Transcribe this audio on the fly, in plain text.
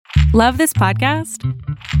Love this podcast?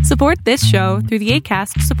 Support this show through the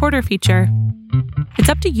Acast supporter feature. It's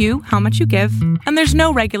up to you how much you give, and there's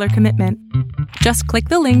no regular commitment. Just click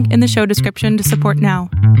the link in the show description to support now.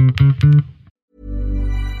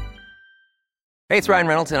 Hey, it's Ryan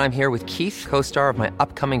Reynolds, and I'm here with Keith, co-star of my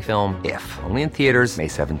upcoming film, If, only in theaters May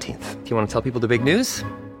 17th. Do you want to tell people the big news?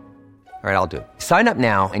 All right, I'll do it. Sign up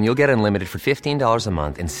now and you'll get unlimited for $15 a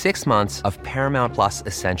month and 6 months of Paramount Plus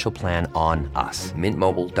Essential Plan on us.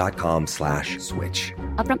 MintMobile.com/switch.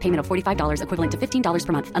 Upfront payment of $45 equivalent to $15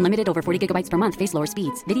 per month. Unlimited over 40 gigabytes per month. Face lower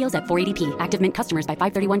speeds. Videos at 480p. Active Mint customers by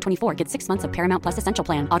 531.24 get 6 months of Paramount Plus Essential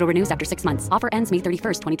Plan. Auto renews after 6 months. Offer ends May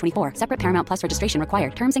 31st, 2024. Separate Paramount Plus registration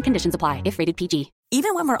required. Terms and conditions apply if rated PG.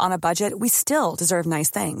 Even when we're on a budget, we still deserve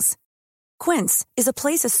nice things. Quince is a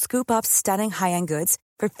place to scoop up stunning high-end goods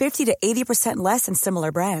for 50 to 80% less than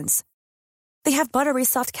similar brands. They have buttery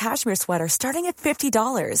soft cashmere sweaters starting at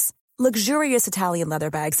 $50, luxurious Italian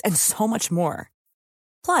leather bags, and so much more.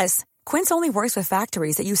 Plus, Quince only works with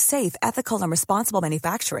factories that use safe, ethical, and responsible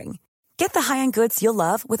manufacturing. Get the high-end goods you'll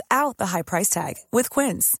love without the high price tag with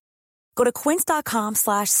Quince. Go to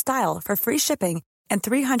quince.com/style for free shipping and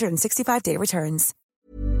 365-day returns.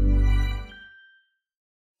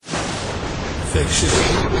 Fiction,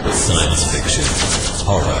 science fiction,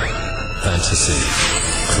 horror, fantasy,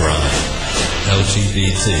 crime,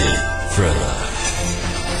 LGBT, thriller.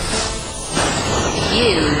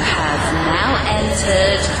 You have now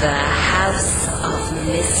entered the House of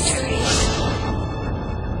Mystery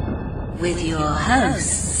with your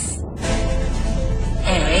hosts,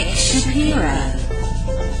 Eric Shapiro,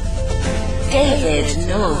 David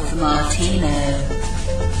North Martino,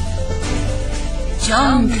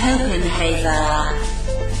 John Copenhaver,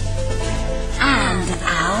 and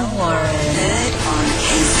Al Warren. Heard on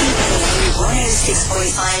KCBQ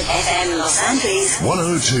 106.5 FM Los Angeles,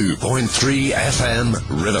 102.3 FM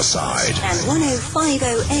Riverside, and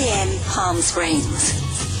 105.0 AM Palm Springs.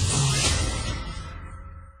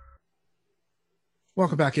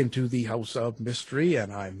 Welcome back into the House of Mystery,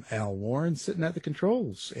 and I'm Al Warren, sitting at the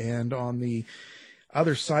controls. And on the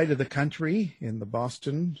other side of the country, in the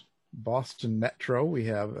Boston Metro, we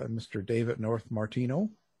have Mr. David North Martino.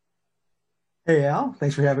 Hey, Al.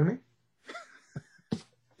 Thanks for having me.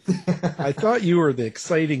 I thought you were the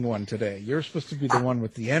exciting one today. You're supposed to be the one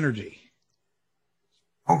with the energy.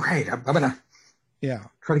 Oh, great. I'm going to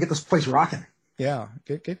try to get this place rocking. Yeah.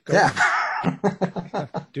 Get going. Yeah.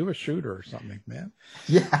 Do a shooter or something, man.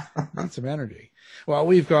 Yeah. Need some energy. Well,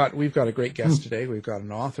 we've got a great guest today. We've got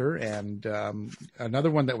an author and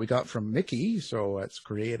another one that we got from Mickey, so it's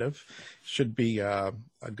creative. Should be a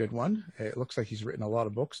good one. It looks like he's written a lot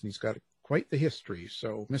of books and he's got quite the history.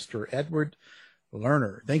 So, Mr. Edward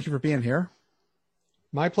Lerner, thank you for being here.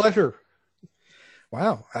 My pleasure.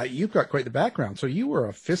 Wow, you've got quite the background. So you were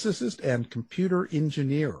a physicist and computer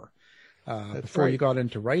engineer before you got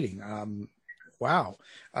into writing. Wow.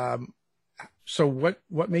 So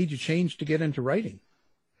what made you change to get into writing?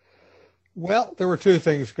 Well, there were two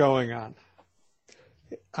things going on.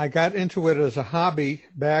 I got into it as a hobby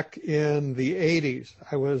back in the 80s.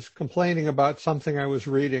 I was complaining about something I was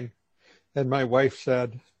reading, and my wife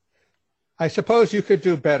said, I suppose you could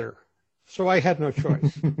do better. So I had no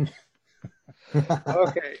choice.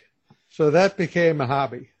 Okay, so that became a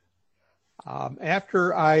hobby.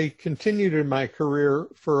 After I continued in my career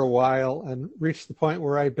for a while and reached the point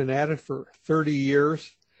where I'd been at it for 30 years,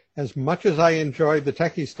 as much as I enjoyed the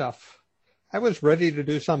techie stuff, I was ready to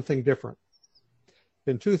do something different.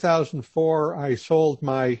 In 2004, I sold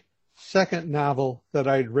my second novel that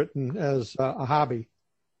I'd written as a hobby.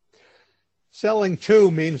 Selling two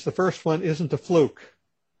means the first one isn't a fluke.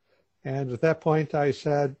 And at that point, I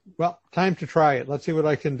said, well, time to try it. Let's see what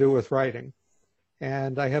I can do with writing.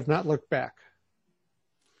 And I have not looked back.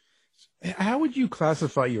 How would you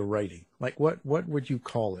classify your writing? Like, what would you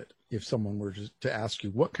call it if someone were to ask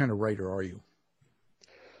you, what kind of writer are you?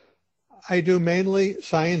 I do mainly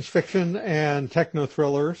science fiction and techno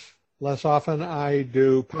thrillers. Less often I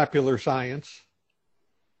do popular science.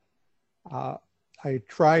 I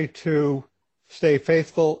try to stay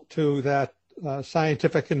faithful to that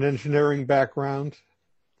scientific and engineering background.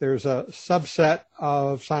 There's a subset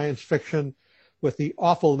of science fiction with the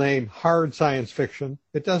awful name hard science fiction.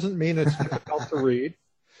 It doesn't mean it's difficult to read.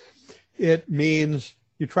 It means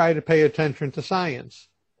you try to pay attention to science.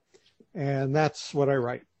 And that's what I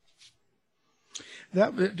write.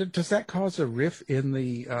 Does that cause a rift in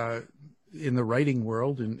the writing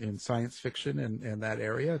world in science fiction and that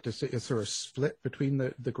area? Is there a split between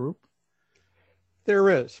the group? There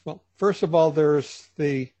is. Well, first of all, there's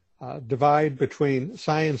the divide between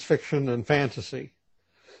science fiction and fantasy.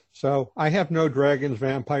 So I have no dragons,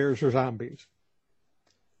 vampires, or zombies.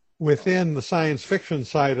 Within the science fiction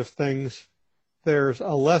side of things, there's a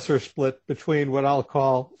lesser split between what I'll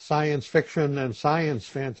call science fiction and science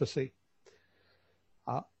fantasy.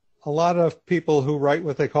 A lot of people who write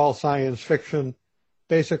what they call science fiction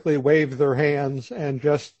basically wave their hands and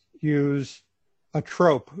just use a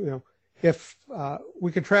trope. If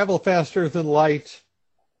we could travel faster than light,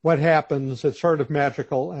 what happens? It's sort of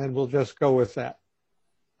magical, and we'll just go with that.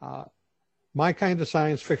 My kind of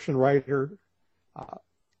science fiction writer,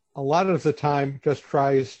 a lot of the time, just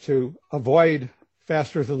tries to avoid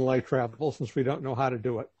faster than light travel, since we don't know how to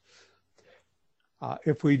do it.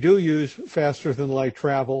 If we do use faster than light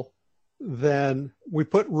travel, then we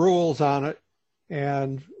put rules on it,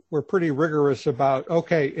 and we're pretty rigorous about,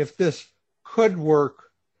 okay, if this could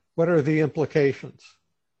work, what are the implications?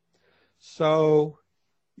 So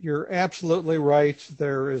you're absolutely right.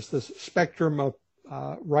 There is this spectrum of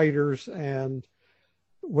writers, and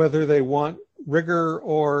whether they want rigor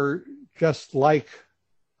or just like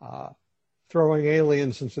throwing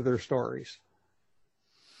aliens into their stories.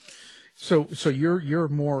 So you're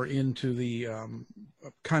more into the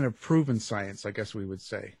kind of proven science, I guess we would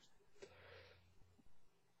say.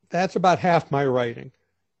 That's about half my writing.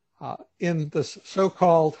 In this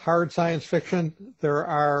so-called hard science fiction, there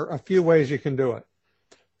are a few ways you can do it.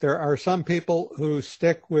 There are some people who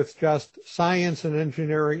stick with just science and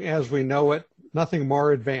engineering as we know it, nothing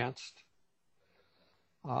more advanced.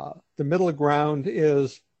 The middle ground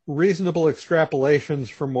is reasonable extrapolations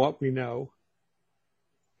from what we know.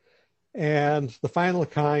 And the final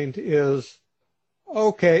kind is,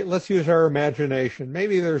 okay, let's use our imagination.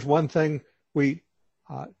 Maybe there's one thing we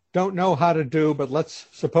don't know how to do, but let's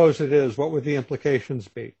suppose it is. What would the implications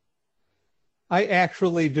be? I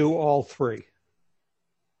actually do all three.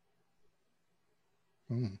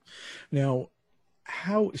 Now,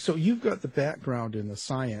 so you've got the background in the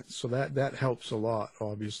science, so that helps a lot,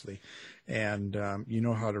 obviously. And you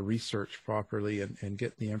know how to research properly and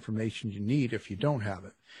get the information you need if you don't have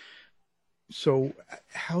it. So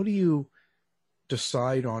how do you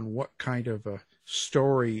decide on what kind of a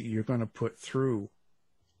story you're going to put through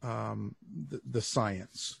the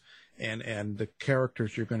science and the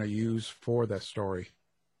characters you're going to use for that story?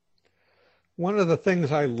 One of the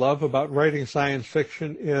things I love about writing science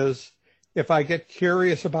fiction is if I get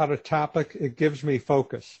curious about a topic, it gives me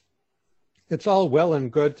focus. It's all well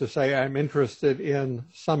and good to say I'm interested in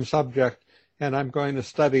some subject and I'm going to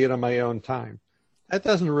study it on my own time. That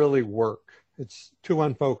doesn't really work. It's too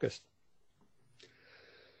unfocused.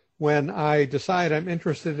 When I decide I'm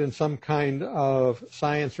interested in some kind of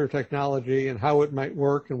science or technology and how it might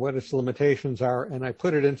work and what its limitations are, and I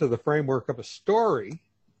put it into the framework of a story,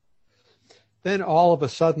 then all of a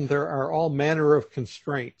sudden there are all manner of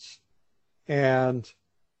constraints. And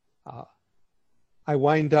I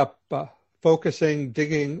wind up focusing,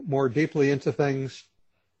 digging more deeply into things.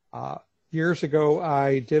 Years ago,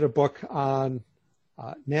 I did a book on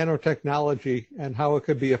nanotechnology and how it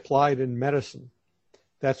could be applied in medicine.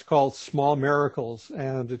 That's called Small Miracles,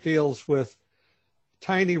 and it deals with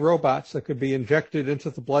tiny robots that could be injected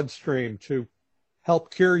into the bloodstream to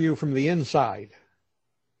help cure you from the inside.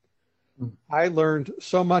 I learned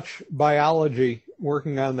so much biology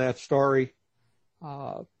working on that story.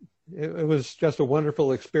 It was just a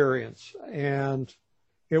wonderful experience. And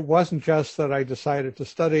it wasn't just that I decided to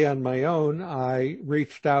study on my own. I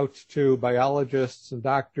reached out to biologists and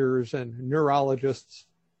doctors and neurologists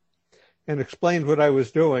and explained what I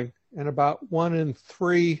was doing. And about 1 in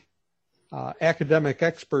 3 academic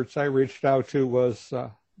experts I reached out to was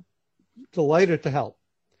delighted to help.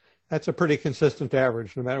 That's a pretty consistent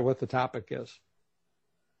average, no matter what the topic is.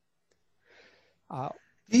 Do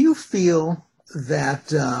you feel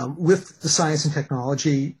that with the science and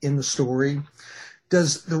technology in the story,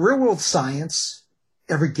 does the real world science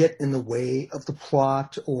ever get in the way of the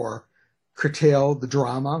plot or curtail the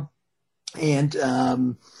drama? And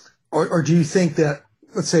or do you think that,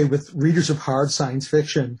 let's say, with readers of hard science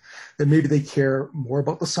fiction, that maybe they care more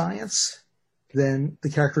about the science than the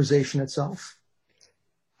characterization itself?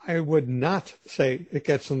 I would not say it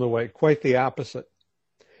gets in the way, quite the opposite.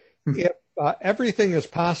 If everything is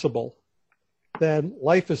possible, then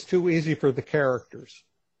life is too easy for the characters.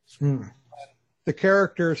 The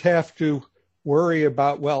characters have to worry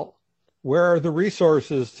about, well, where are the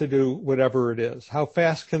resources to do whatever it is? How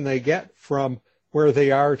fast can they get from where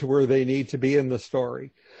they are to where they need to be in the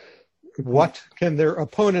story? What can their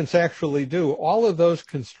opponents actually do? All of those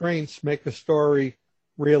constraints make a story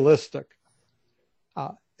realistic.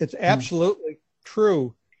 It's absolutely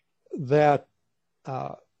true that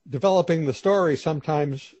developing the story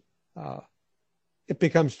sometimes it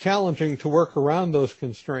becomes challenging to work around those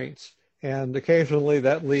constraints. And occasionally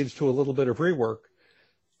that leads to a little bit of rework.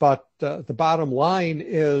 But the bottom line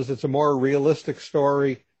is it's a more realistic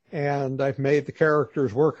story, and I've made the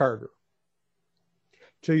characters work harder.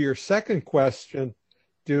 To your second question,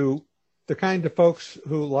 do the kind of folks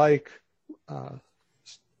who like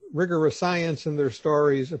rigorous science in their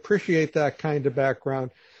stories appreciate that kind of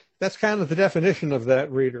background? That's kind of the definition of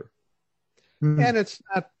that reader. Mm-hmm. And it's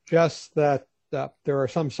not just that there are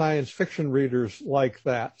some science fiction readers like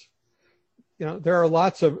that. You know, there are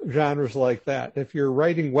lots of genres like that. If you're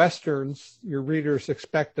writing Westerns, your readers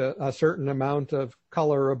expect a certain amount of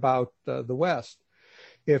color about the West.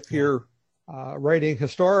 If you're writing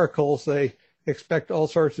historicals, they expect all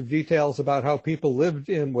sorts of details about how people lived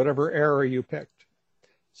in whatever era you picked.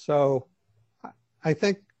 So I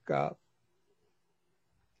think a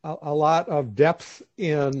lot of depth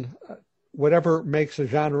in whatever makes a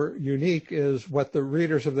genre unique is what the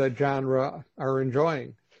readers of that genre are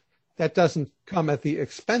enjoying. That doesn't come at the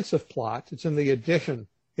expense of plot. It's in addition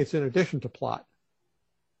to plot.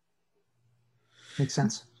 Makes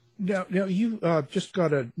sense. Now you just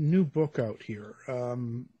got a new book out here,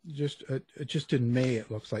 just in May. It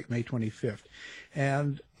looks like May 25th,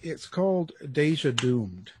 and it's called Deja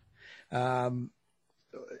Doomed.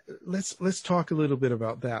 Let's talk a little bit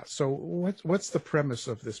about that. So, what's the premise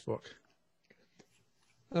of this book?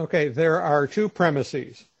 Okay, there are two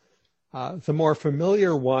premises. The more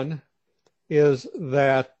familiar one is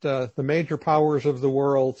that the major powers of the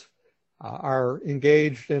world are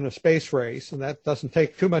engaged in a space race, and that doesn't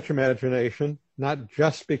take too much imagination, not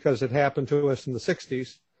just because it happened to us in the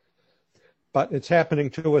 60s, but it's happening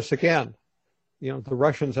to us again. You know, the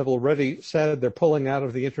Russians have already said they're pulling out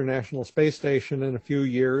of the International Space Station in a few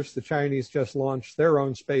years. The Chinese just launched their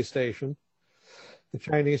own space station. The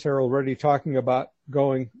Chinese are already talking about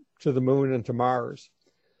going to the moon and to Mars.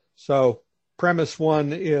 So premise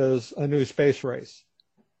one is a new space race.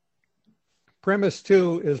 Premise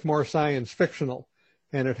two is more science fictional,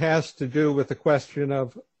 and it has to do with the question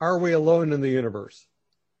of, are we alone in the universe?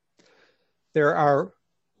 There are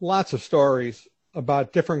lots of stories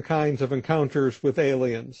about different kinds of encounters with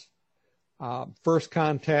aliens, first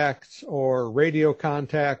contacts or radio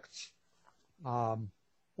contacts,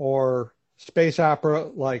 or space opera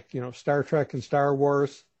like, Star Trek and Star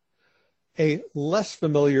Wars. A less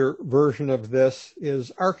familiar version of this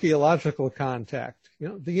is archaeological contact.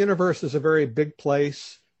 The universe is a very big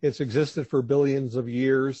place. It's existed for billions of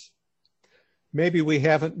years. Maybe we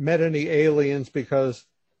haven't met any aliens because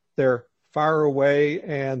they're far away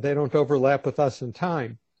and they don't overlap with us in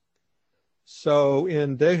time. So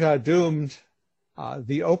in Deja Doomed,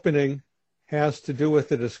 the opening has to do with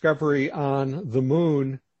the discovery on the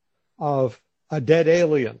moon of a dead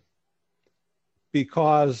alien,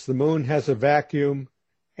 because the moon has a vacuum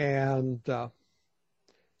and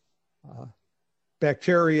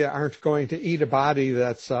bacteria aren't going to eat a body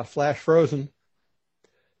that's flash frozen.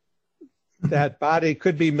 That body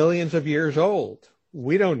could be millions of years old.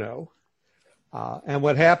 We don't know. And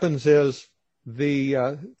what happens is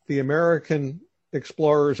the American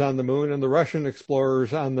explorers on the moon and the Russian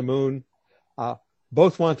explorers on the moon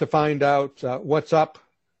both want to find out what's up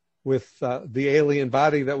with the alien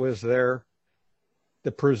body that was there.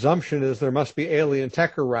 The presumption is there must be alien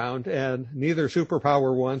tech around, and neither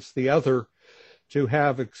superpower wants the other to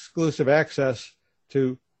have exclusive access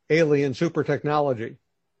to alien super technology.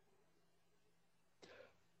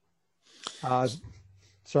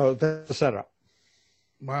 So that's the setup.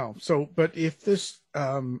 Wow. So, but if this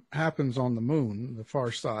happens on the moon, the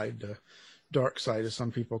far side, the dark side, as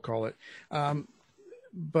some people call it,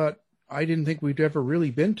 but I didn't think we'd ever really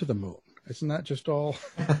been to the moon. Isn't that just all?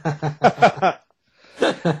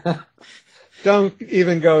 Don't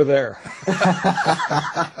even go there.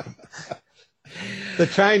 The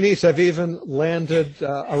Chinese have even landed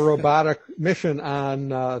a robotic mission on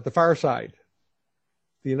the far side.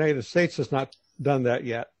 The United States has not done that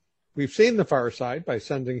yet. We've seen the far side by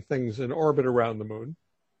sending things in orbit around the moon.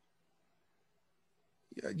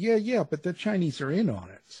 Yeah, but the Chinese are in on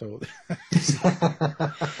it, so.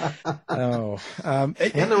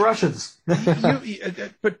 And the Russians.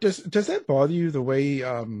 But does that bother you, the way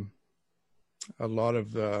a lot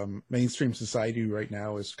of the mainstream society right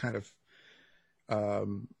now is kind of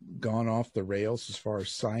gone off the rails as far as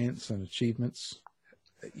science and achievements,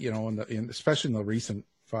 especially in the recent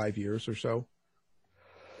 5 years or so?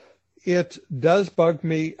 It does bug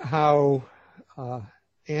me how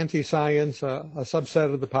anti-science a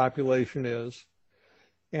subset of the population is,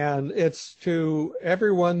 and it's to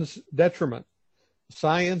everyone's detriment.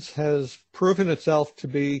 Science has proven itself to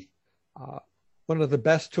be one of the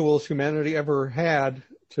best tools humanity ever had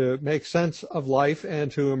to make sense of life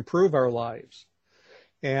and to improve our lives.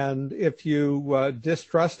 And if you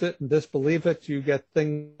distrust it and disbelieve it, you get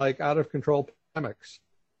things like out-of-control pandemics.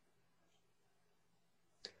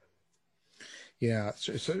 Yeah,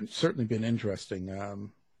 it's certainly been interesting.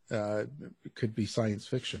 It could be science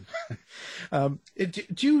fiction.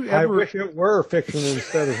 Do you ever... I wish it were fiction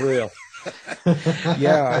instead of real.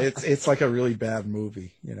 Yeah, it's like a really bad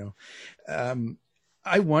movie, you know.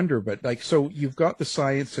 I wonder, but like, so you've got the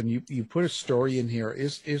science and you put a story in here.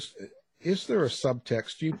 Is there a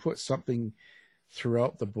subtext? Do you put something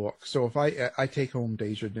throughout the book? So if I take home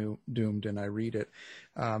Deja Doomed and I read it,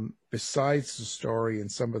 besides the story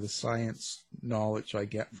and some of the science knowledge I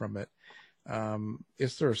get from it,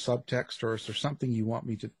 is there a subtext, or is there something you want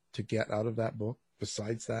me to get out of that book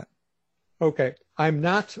besides that? Okay. I'm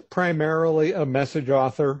not primarily a message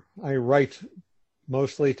author. I write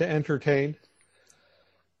mostly to entertain.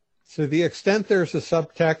 To the extent there's a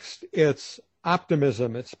subtext, it's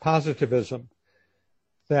optimism, it's positivism,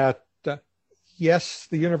 that yes,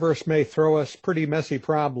 the universe may throw us pretty messy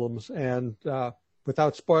problems, and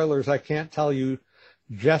without spoilers, I can't tell you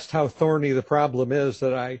just how thorny the problem is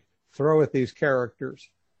that I throw at these characters.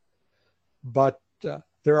 But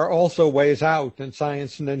there are also ways out, and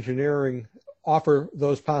science and engineering offer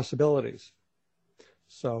those possibilities.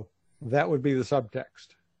 So that would be the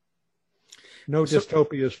subtext. No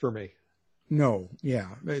dystopias for me. No, yeah,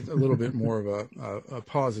 a little bit more of a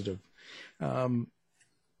positive.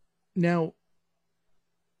 Now,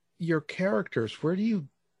 your characters, where do you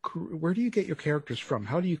get your characters from?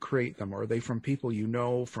 How do you create them? Are they from people you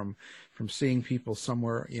know, from seeing people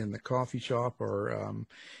somewhere in the coffee shop, or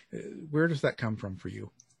where does that come from for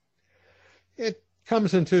you? It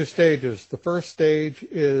comes in two stages. The first stage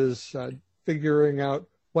is figuring out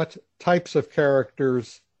what types of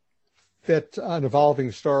characters fit an evolving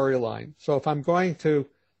storyline. So if I'm going to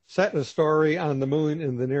set a story on the moon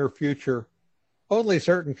in the near future, only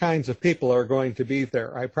certain kinds of people are going to be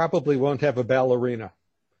there. I probably won't have a ballerina.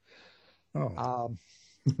 Oh.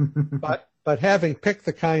 But having picked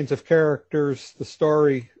the kinds of characters the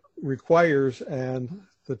story requires and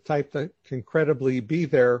the type that can credibly be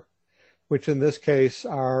there, which in this case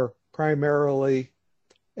are primarily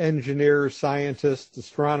engineers, scientists,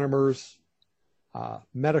 astronomers,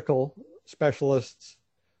 medical specialists,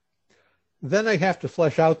 then I have to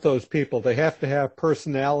flesh out those people. They have to have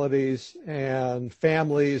personalities and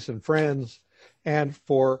families and friends. And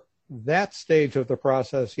for that stage of the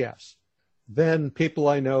process, yes. Then people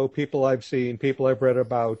I know, people I've seen, people I've read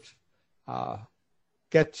about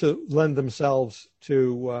get to lend themselves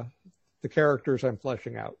to the characters I'm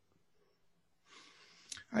fleshing out.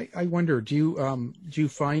 I wonder, do you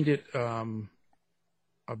find it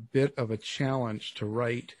a bit of a challenge to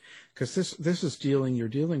write, because this is you're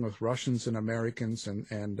dealing with Russians and Americans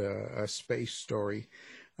and a space story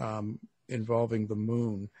involving the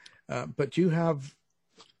moon, but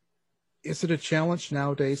is it a challenge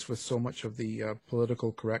nowadays with so much of the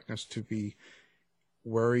political correctness to be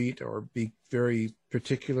worried or be very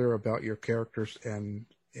particular about your characters and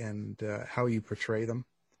how you portray them?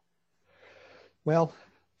 Well,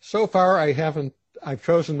 so far I've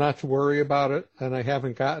chosen not to worry about it, and I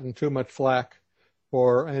haven't gotten too much flack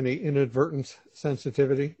for any inadvertent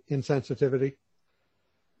insensitivity.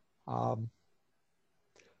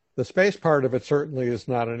 The space part of it certainly is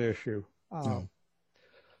not an issue. No.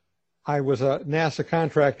 I was a NASA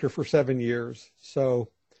contractor for 7 years, so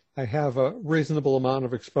I have a reasonable amount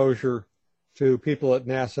of exposure to people at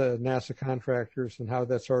NASA and NASA contractors and how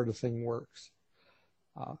that sort of thing works.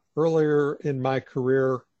 Earlier in my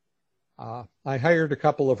career, I hired a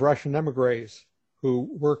couple of Russian emigres who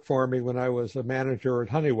worked for me when I was a manager at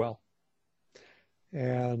Honeywell.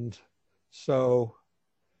 And so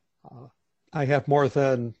I have more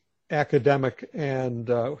than academic and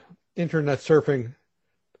internet surfing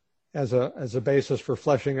as a basis for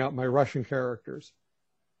fleshing out my Russian characters.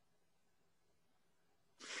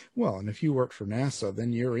 Well, and if you work for NASA,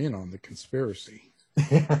 then you're in on the conspiracy.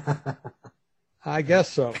 I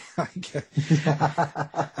guess so.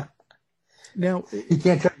 Now, He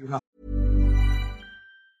can't tell you how.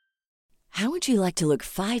 How would you like to look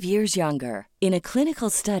 5 years younger? In a clinical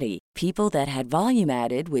study, people that had volume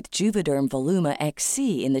added with Juvederm Voluma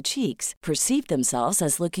XC in the cheeks perceived themselves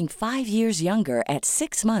as looking 5 years younger at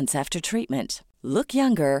 6 months after treatment. Look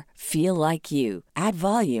younger, feel like you. Add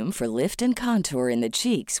volume for lift and contour in the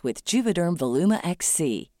cheeks with Juvederm Voluma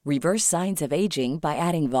XC. Reverse signs of aging by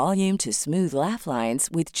adding volume to smooth laugh lines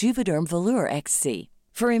with Juvederm Volure XC.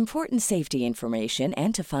 For important safety information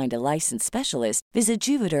and to find a licensed specialist, visit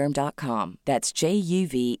Juvederm.com. That's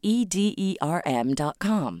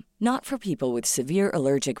JUVEDERM.com. Not for people with severe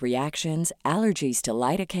allergic reactions, allergies to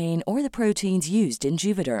lidocaine, or the proteins used in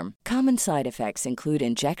Juvederm. Common side effects include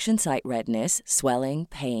injection site redness, swelling,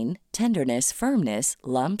 pain, tenderness, firmness,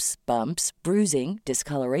 lumps, bumps, bruising,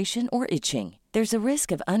 discoloration, or itching. There's a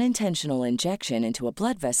risk of unintentional injection into a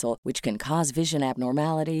blood vessel, which can cause vision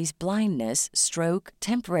abnormalities, blindness, stroke,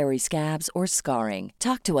 temporary scabs, or scarring.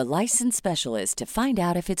 Talk to a licensed specialist to find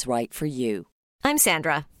out if it's right for you. I'm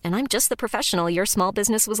Sandra, and I'm just the professional your small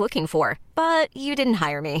business was looking for. But you didn't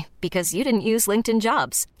hire me because you didn't use LinkedIn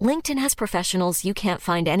Jobs. LinkedIn has professionals you can't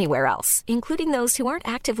find anywhere else, including those who aren't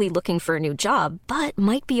actively looking for a new job, but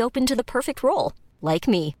might be open to the perfect role, like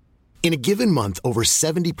me. In a given month, over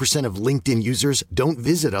 70% of LinkedIn users don't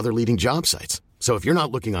visit other leading job sites. So if you're not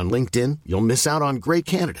looking on LinkedIn, you'll miss out on great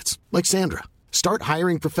candidates like Sandra. Start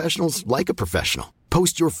hiring professionals like a professional.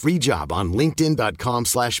 Post your free job on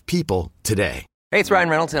linkedin.com/people today. Hey, it's Ryan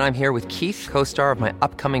Reynolds, and I'm here with Keith, co-star of my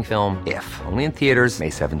upcoming film, If, only in theaters May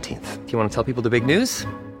 17th. Do you want to tell people the big news?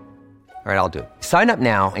 All right, I'll do it. Sign up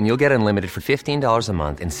now and you'll get unlimited for $15 a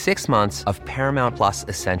month and 6 months of Paramount Plus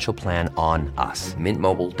Essential Plan on us.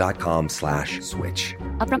 MintMobile.com/switch.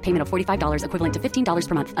 Upfront payment of $45 equivalent to $15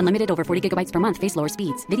 per month. Unlimited over 40 gigabytes per month. Face lower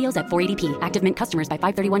speeds. Videos at 480p. Active Mint customers by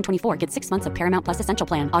 531.24 get 6 months of Paramount Plus Essential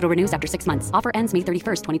Plan. Auto renews after 6 months. Offer ends May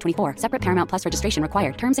 31st, 2024. Separate Paramount Plus registration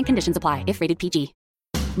required. Terms and conditions apply if rated PG.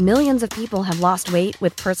 Millions of people have lost weight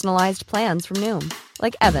with personalized plans from Noom.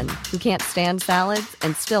 Like Evan, who can't stand salads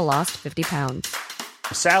and still lost 50 pounds.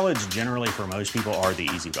 Salads generally for most people are the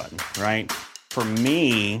easy button, right? For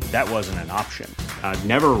me, that wasn't an option. I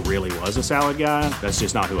never really was a salad guy. That's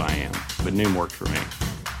just not who I am. But Noom worked for me.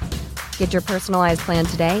 Get your personalized plan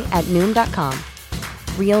today at Noom.com.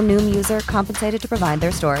 Real Noom user compensated to provide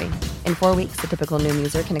their story. In 4 weeks, the typical Noom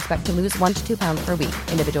user can expect to lose 1 to 2 pounds per week.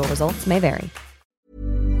 Individual results may vary.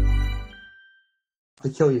 They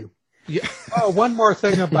kill you. Yeah. Oh, one more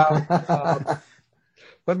thing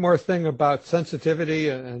about sensitivity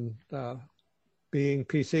and being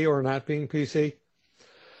PC or not being PC.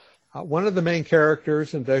 One of the main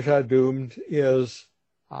characters in Deja Doomed is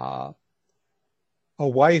a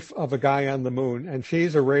wife of a guy on the moon, and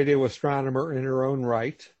she's a radio astronomer in her own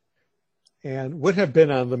right, and would have been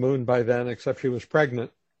on the moon by then, except she was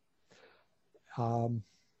pregnant. And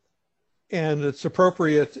it's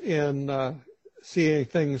appropriate in seeing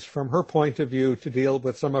things from her point of view to deal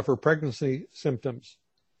with some of her pregnancy symptoms.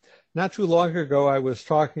 Not too long ago, I was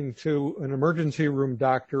talking to an emergency room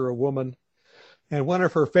doctor, a woman, and one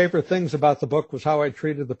of her favorite things about the book was how I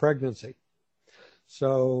treated the pregnancy.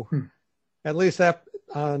 So at least that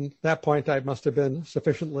on that point, I must have been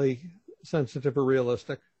sufficiently sensitive or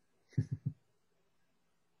realistic.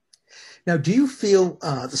 Now, do you feel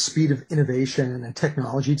the speed of innovation and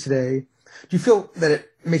technology today, do you feel that it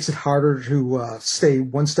makes it harder to stay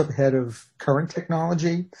one step ahead of current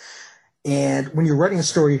technology? And when you're writing a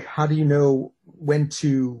story, how do you know when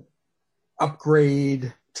to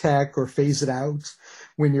upgrade tech or phase it out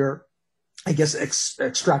when you're, I guess,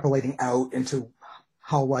 extrapolating out into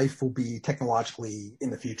how life will be technologically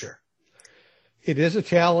in the future? It is a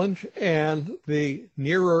challenge, and the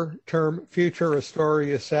nearer term future a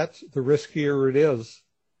story is set, the riskier it is.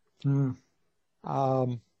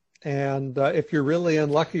 And if you're really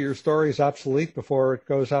unlucky, your story is obsolete before it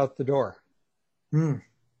goes out the door.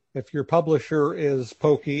 If your publisher is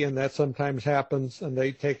pokey, and that sometimes happens, and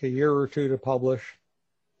they take a year or two to publish,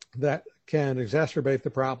 that can exacerbate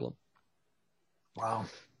the problem. Wow.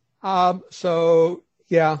 So,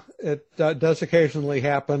 yeah, it does occasionally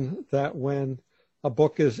happen that when a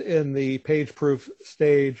book is in the page-proof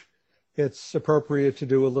stage, it's appropriate to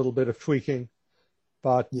do a little bit of tweaking.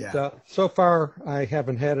 But so far, I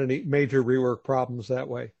haven't had any major rework problems that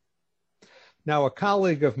way. Now, a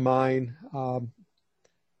colleague of mine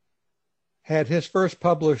had his first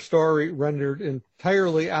published story rendered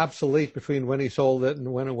entirely obsolete between when he sold it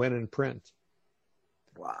and when it went in print.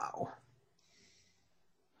 Wow.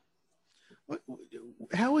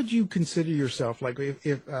 How would you consider yourself, like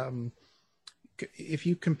if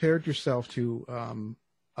you compared yourself to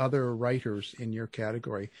other writers in your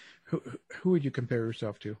category, who would you compare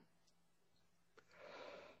yourself to?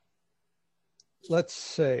 Let's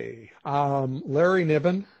say Larry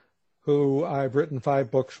Niven, who I've written 5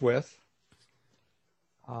 books with,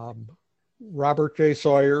 Robert J.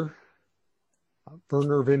 Sawyer,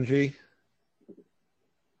 Vernor Vinge,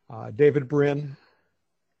 David Brin.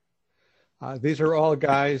 These are all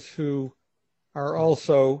guys who are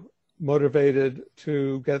also motivated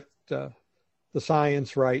to get the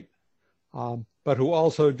science right. but who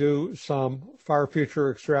also do some far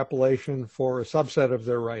future extrapolation for a subset of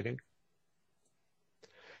their writing.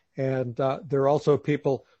 And there are also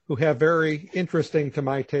people who have very interesting, to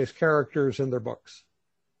my taste, characters in their books.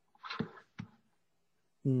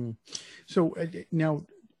 So now,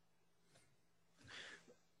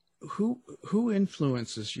 who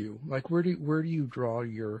influences you? Like, where do you draw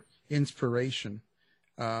your inspiration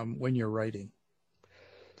when you're writing?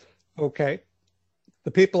 Okay.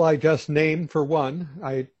 The people I just named, for one.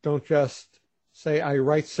 I don't just say I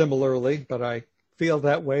write similarly, but I feel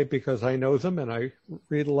that way because I know them and I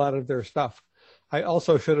read a lot of their stuff. I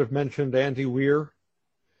also should have mentioned Andy Weir,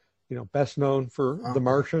 best known for The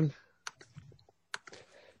Martian.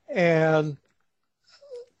 And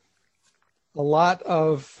a lot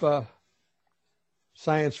of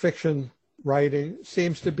science fiction writing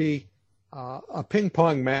seems to be a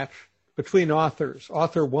ping-pong match between authors.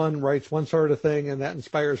 Author one writes one sort of thing, and that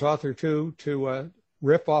inspires author two to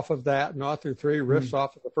riff off of that, and author three riffs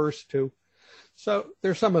off of the first two. So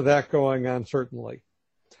there's some of that going on, certainly.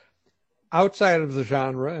 Outside of the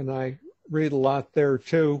genre, and I read a lot there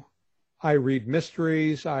too, I read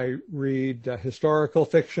mysteries, I read historical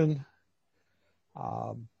fiction,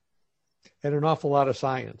 and an awful lot of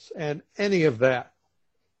science. And any of that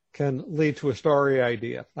can lead to a story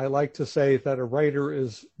idea. I like to say that a writer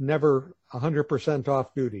is never 100%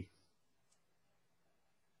 off duty.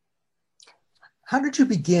 How did you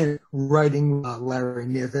begin writing Larry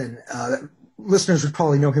Niven? Listeners would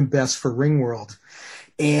probably know him best for Ringworld.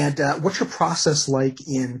 And what's your process like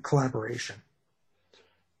in collaboration?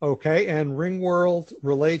 Okay, and Ringworld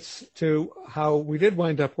relates to how we did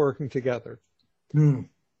wind up working together.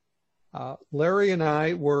 Larry and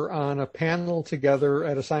I were on a panel together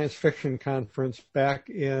at a science fiction conference back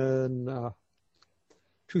in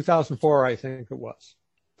 2004, I think it was.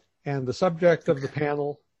 And the subject of the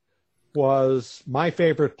panel was my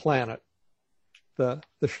favorite planet. The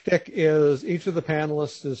shtick is each of the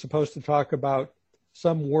panelists is supposed to talk about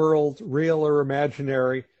some world, real or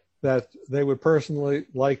imaginary, that they would personally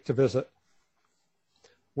like to visit.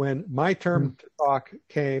 When my turn to talk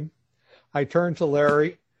came, I turned to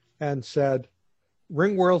Larry and said,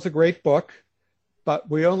 Ringworld's a great book, but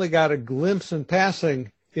we only got a glimpse in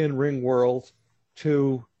passing in Ringworld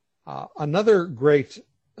to another great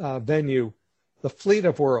venue, the Fleet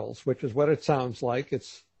of Worlds, which is what it sounds like.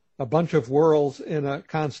 It's a bunch of worlds in a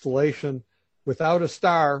constellation without a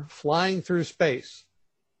star flying through space.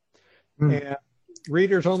 And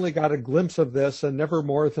readers only got a glimpse of this and never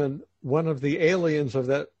more than one of the aliens of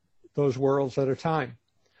those worlds at a time.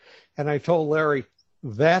 And I told Larry,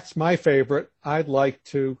 that's my favorite. I'd like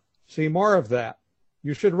to see more of that.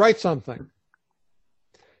 You should write something.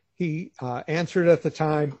 He answered at the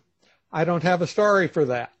time, I don't have a story for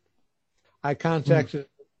that. I contacted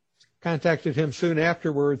him soon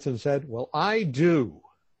afterwards and said, well, I do.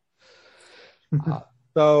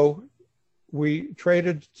 So we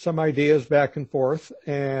traded some ideas back and forth,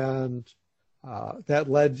 and that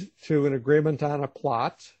led to an agreement on a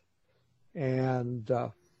plot. And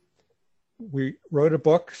we wrote a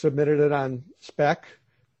book, submitted it on spec,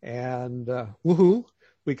 and woohoo,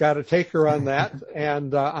 we got a taker on that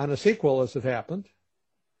and on a sequel, as it happened.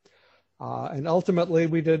 And ultimately,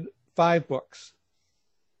 we did 5 books.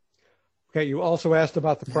 Okay, you also asked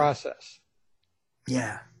about the process.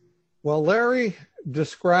 Yeah. Well, Larry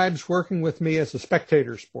describes working with me as a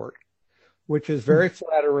spectator sport, which is very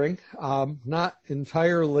flattering, not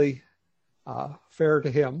entirely fair to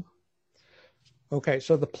him. Okay,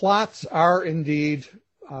 so the plots are indeed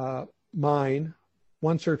mine.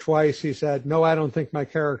 Once or twice he said, no, I don't think my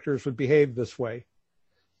characters would behave this way.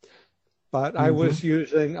 But I was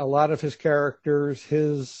using a lot of his characters,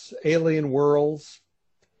 his alien worlds,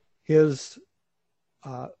 his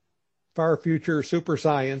far future super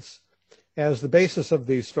science as the basis of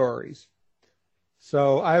these stories.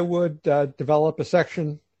 So I would develop a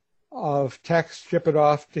section of text, ship it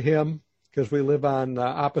off to him, because we live on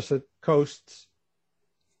opposite coasts.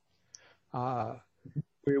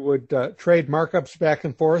 We would trade markups back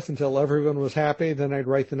and forth until everyone was happy. Then I'd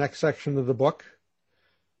write the next section of the book.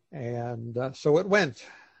 And so it went.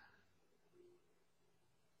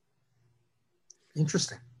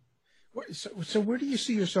 Interesting. So where do you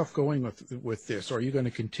see yourself going with this? Are you going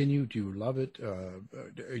to continue? Do you love it?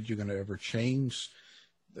 Are you going to ever change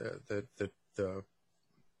the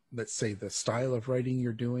let's say the style of writing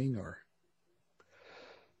you're doing? Or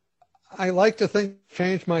I like to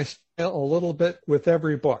change my style a little bit with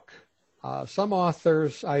every book. Some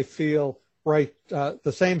authors I feel write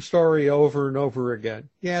the same story over and over again.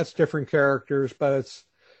 Yeah, it's different characters, but it's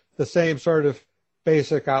the same sort of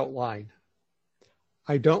basic outline.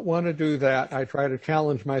 I don't want to do that. I try to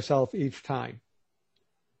challenge myself each time.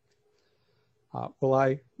 Will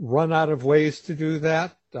I run out of ways to do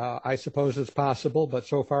that? I suppose it's possible, but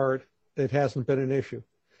so far it hasn't been an issue.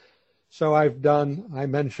 So I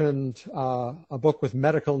mentioned a book with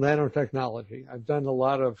medical nanotechnology. I've done a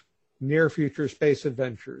lot of near future space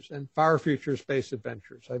adventures and far future space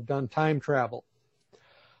adventures. I've done time travel.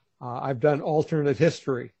 I've done alternate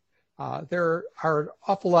history. There are an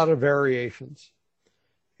awful lot of variations.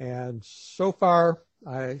 And so far,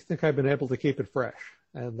 I think I've been able to keep it fresh,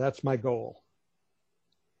 and that's my goal.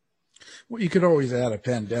 Well, you could always add a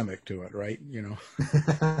pandemic to it, right? You know.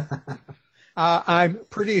 I'm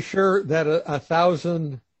pretty sure that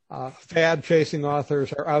 1,000 fad-chasing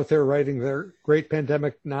authors are out there writing their great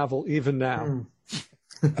pandemic novel even now.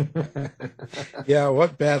 Yeah,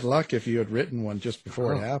 what bad luck if you had written one just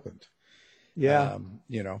before it happened. Yeah.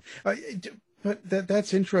 You know, but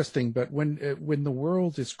that's interesting. But when the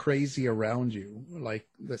world is crazy around you, like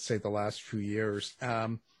let's say the last few years,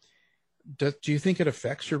 do you think it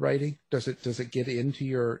affects your writing? Does it get into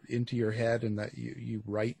your head, and that you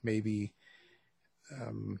write maybe?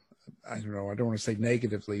 I don't know. I don't want to say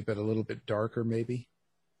negatively, but a little bit darker, maybe.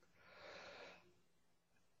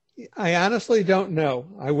 I honestly don't know.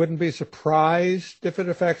 I wouldn't be surprised if it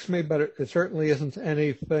affects me, but it certainly isn't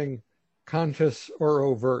anything conscious or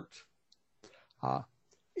overt.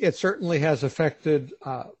 It certainly has affected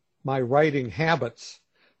my writing habits.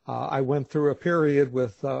 I went through a period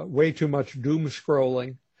with way too much doom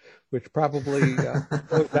scrolling, which probably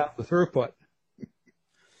slowed down the throughput.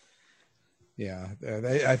 Yeah,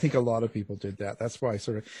 I think a lot of people did that. That's why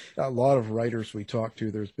a lot of writers we talk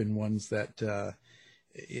to, there's been ones that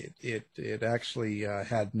it actually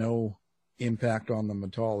had no impact on them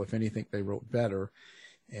at all. If anything, they wrote better,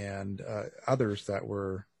 and others that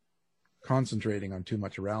were concentrating on too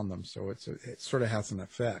much around them. So it sort of has an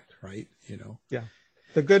effect, right? You know. Yeah.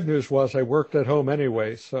 The good news was I worked at home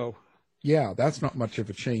anyway, so. Yeah, that's not much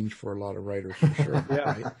of a change for a lot of writers, for sure. Yeah,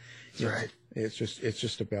 right? That's right. It's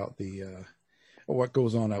just about the what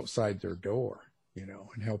goes on outside their door, you know,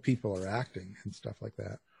 and how people are acting and stuff like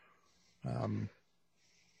that.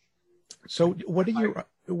 So what do you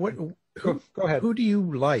go ahead. Who do you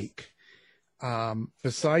like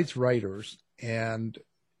besides writers and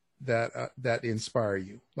that inspire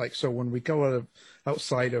you? Like, so when we go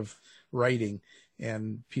outside of writing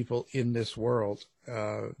and people in this world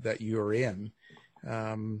that you're in,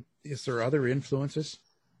 is there other influences?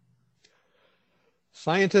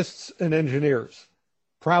 Scientists and engineers,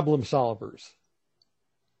 problem solvers.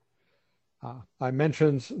 I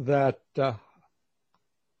mentioned that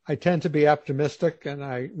I tend to be optimistic, and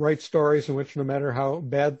I write stories in which no matter how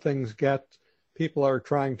bad things get, people are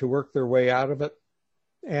trying to work their way out of it.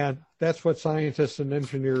 And that's what scientists and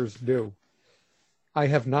engineers do. I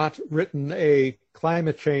have not written a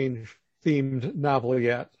climate change themed novel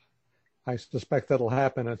yet. I suspect that'll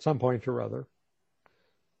happen at some point or other.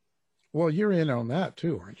 Well, you're in on that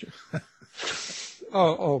too, aren't you?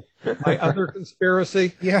 Oh, my other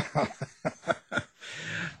conspiracy? Yeah.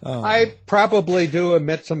 I probably do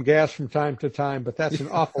emit some gas from time to time, but that's an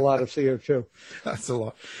awful lot of CO2. That's a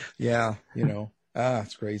lot. Yeah, you know,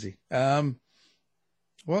 it's crazy. Well,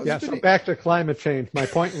 yeah, so back to climate change. My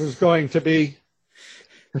point was going to be,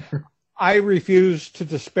 I refuse to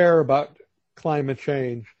despair about climate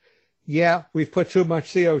change. Yeah, we've put too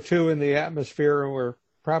much CO2 in the atmosphere, and we're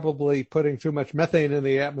probably putting too much methane in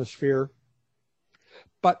the atmosphere.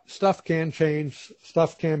 But stuff can change.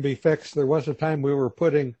 Stuff can be fixed. There was a time we were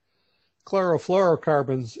putting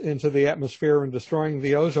chlorofluorocarbons into the atmosphere and destroying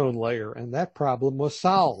the ozone layer, and that problem was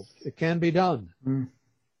solved. It can be done.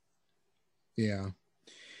 Yeah.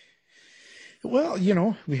 Well, you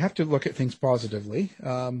know, we have to look at things positively.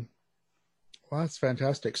 Well, that's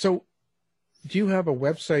fantastic. So do you have a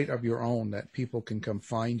website of your own that people can come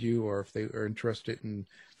find you, or if they are interested in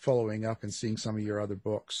following up and seeing some of your other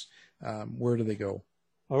books, where do they go?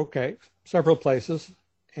 Okay, several places.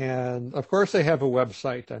 And of course they have a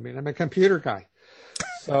website. I mean, I'm a computer guy.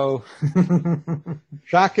 So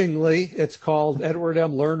shockingly, it's called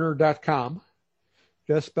edwardmlerner.com.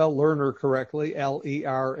 Just spell learner correctly,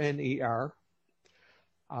 Lerner.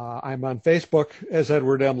 I'm on Facebook as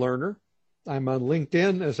Edward M. Lerner. I'm on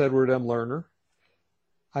LinkedIn as Edward M. Lerner.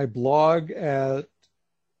 I blog at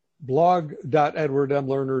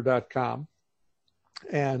blog.edwardmlerner.com.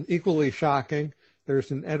 And equally shocking,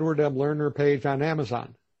 there's an Edward M. Lerner page on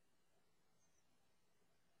Amazon.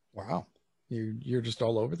 Wow. You're just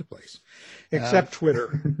all over the place. Except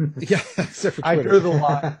Twitter. Yeah, except for Twitter. I drew the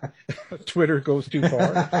line. Twitter goes too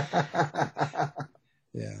far.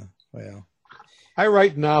 Yeah, well. I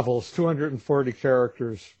write novels. 240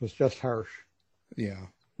 characters was just harsh. Yeah.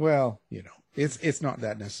 Well, it's not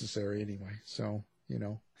that necessary anyway. So,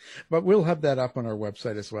 but we'll have that up on our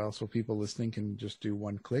website as well. So people listening can just do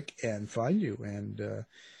one click and find you. And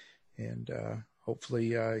hopefully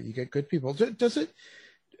you get good people. Do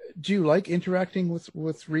you like interacting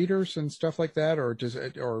with readers and stuff like that? Or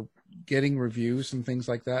or getting reviews and things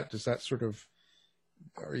like that? Does that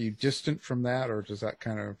are you distant from that, or does that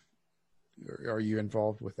are you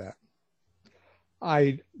involved with that?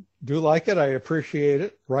 I do like it. I appreciate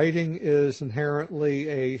it. Writing is inherently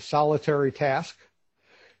a solitary task.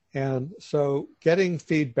 And so getting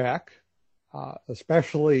feedback,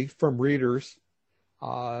 especially from readers,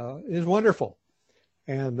 is wonderful.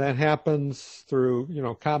 And that happens through,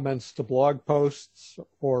 comments to blog posts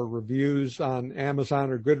or reviews on Amazon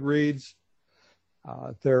or Goodreads.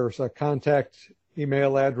 There's a contact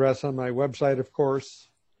email address on my website, of course,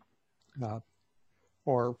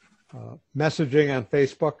 or messaging on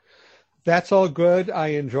Facebook. That's all good. I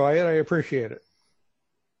enjoy it. I appreciate it.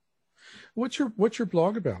 What's your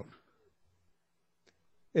blog about?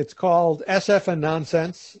 It's called SF and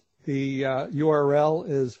Nonsense. The URL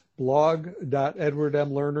is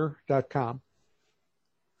blog.edwardmlerner.com.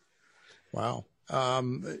 Wow.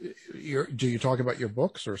 Do you talk about your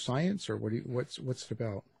books or science, or what's it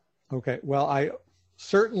about? Okay. Well, I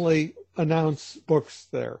certainly announce books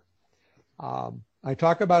there. I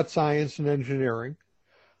talk about science and engineering.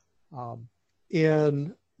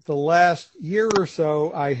 In the last year or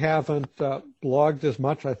so, I haven't blogged as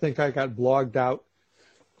much. I think I got blogged out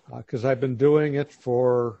because I've been doing it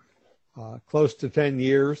for close to 10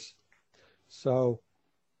 years. So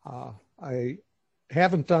I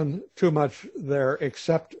haven't done too much there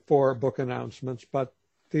except for book announcements, but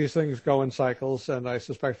these things go in cycles, and I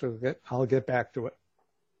suspect I'll get back to it.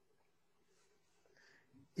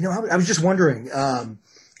 I was just wondering,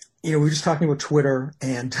 we were just talking about Twitter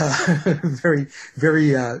and very,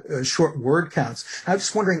 very short word counts. I was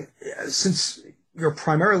just wondering, since you're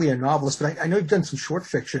primarily a novelist, but I know you've done some short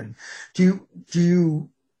fiction. Do you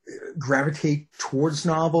gravitate towards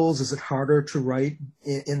novels? Is it harder to write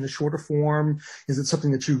in the shorter form? Is it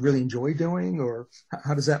something that you really enjoy doing, or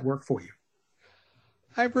how does that work for you?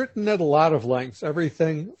 I've written at a lot of lengths,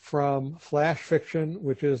 everything from flash fiction,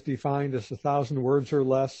 which is defined as 1,000 words or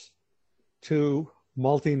less, to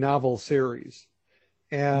multi-novel series.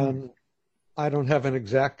 And I don't have an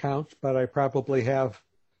exact count, but I probably have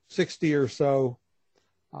 60 or so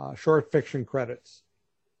short fiction credits.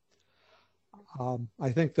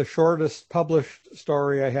 I think the shortest published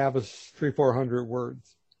story I have is 300-400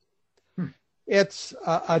 words. It's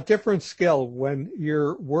a different skill. When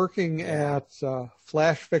you're working at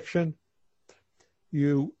flash fiction,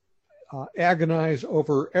 you agonize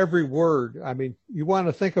over every word. I mean, you want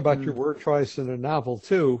to think about your word choice in a novel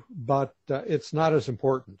too, but it's not as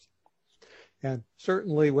important. And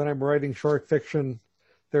certainly when I'm writing short fiction,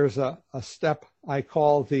 there's a step I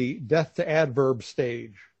call the death to adverb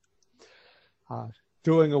stage,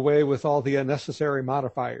 doing away with all the unnecessary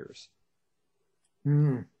modifiers.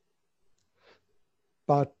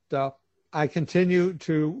 But I continue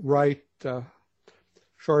to write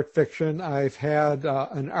short fiction. I've had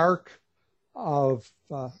an arc of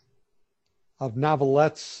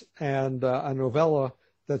novelettes and a novella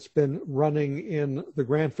that's been running in the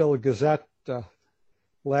Granville Gazette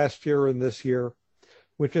last year and this year,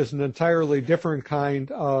 which is an entirely different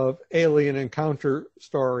kind of alien encounter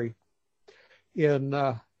story. In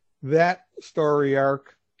that story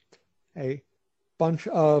arc, a bunch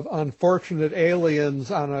of unfortunate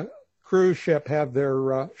aliens on a cruise ship have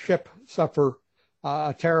their ship suffer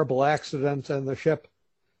a terrible accident, and the ship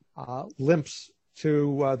limps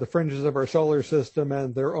to the fringes of our solar system,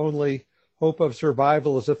 and their only hope of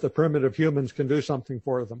survival is if the primitive humans can do something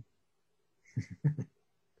for them.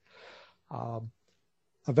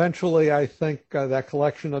 Eventually, I think that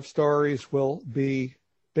collection of stories will be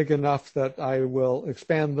big enough that I will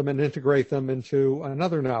expand them and integrate them into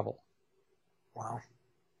another novel.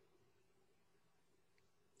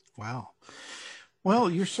 Wow. Well,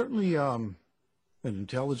 you're certainly an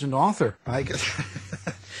intelligent author, I guess.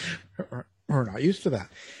 We're not used to that.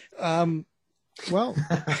 Well,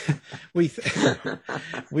 we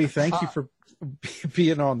thank you for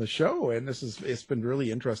being on the show, and it's been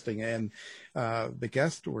really interesting. And the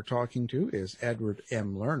guest we're talking to is Edward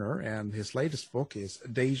M. Lerner, and his latest book is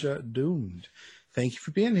Deja Doomed. Thank you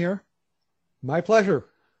for being here. My pleasure.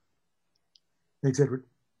 Thanks, Edward.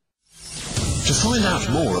 To find out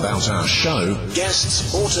more about our show,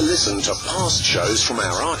 guests, or to listen to past shows from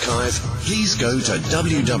our archive, please go to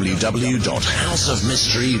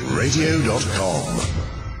www.houseofmysteryradio.com.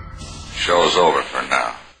 Show's over for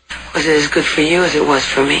now. Was it as good for you as it was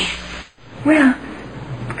for me? Well,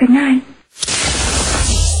 good night.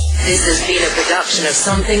 This has been a production of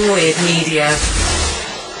Something Weird Media.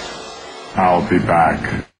 I'll be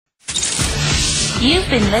back. You've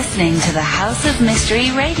been listening to the House of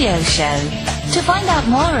Mystery radio show. To find out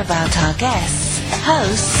more about our guests,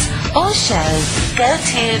 hosts, or shows, go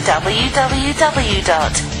to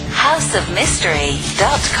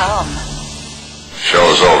www.houseofmystery.com.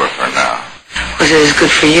 Show's over for now. Was it as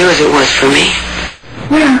good for you as it was for me?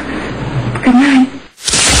 Well, good night.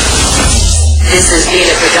 This has been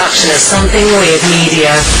a production of Something Weird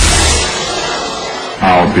Media.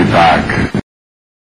 I'll be back.